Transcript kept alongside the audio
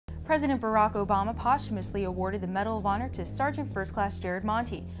President Barack Obama posthumously awarded the Medal of Honor to Sergeant First Class Jared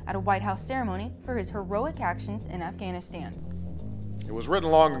Monti at a White House ceremony for his heroic actions in Afghanistan. It was written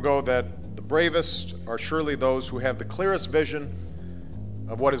long ago that the bravest are surely those who have the clearest vision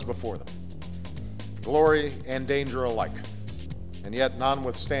of what is before them, glory and danger alike, and yet,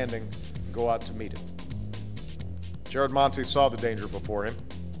 notwithstanding, go out to meet it. Jared Monti saw the danger before him,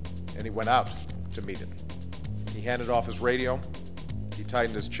 and he went out to meet it. He handed off his radio, he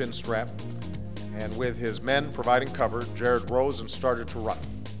tightened his chin strap, and with his men providing cover, Jared rose and started to run.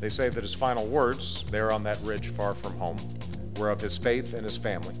 They say that his final words, there on that ridge far from home, were of his faith and his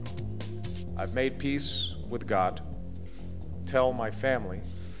family. I've made peace with God. Tell my family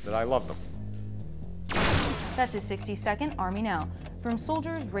that I love them. That's a 60-second Army Now. From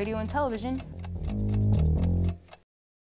Soldiers Radio and Television,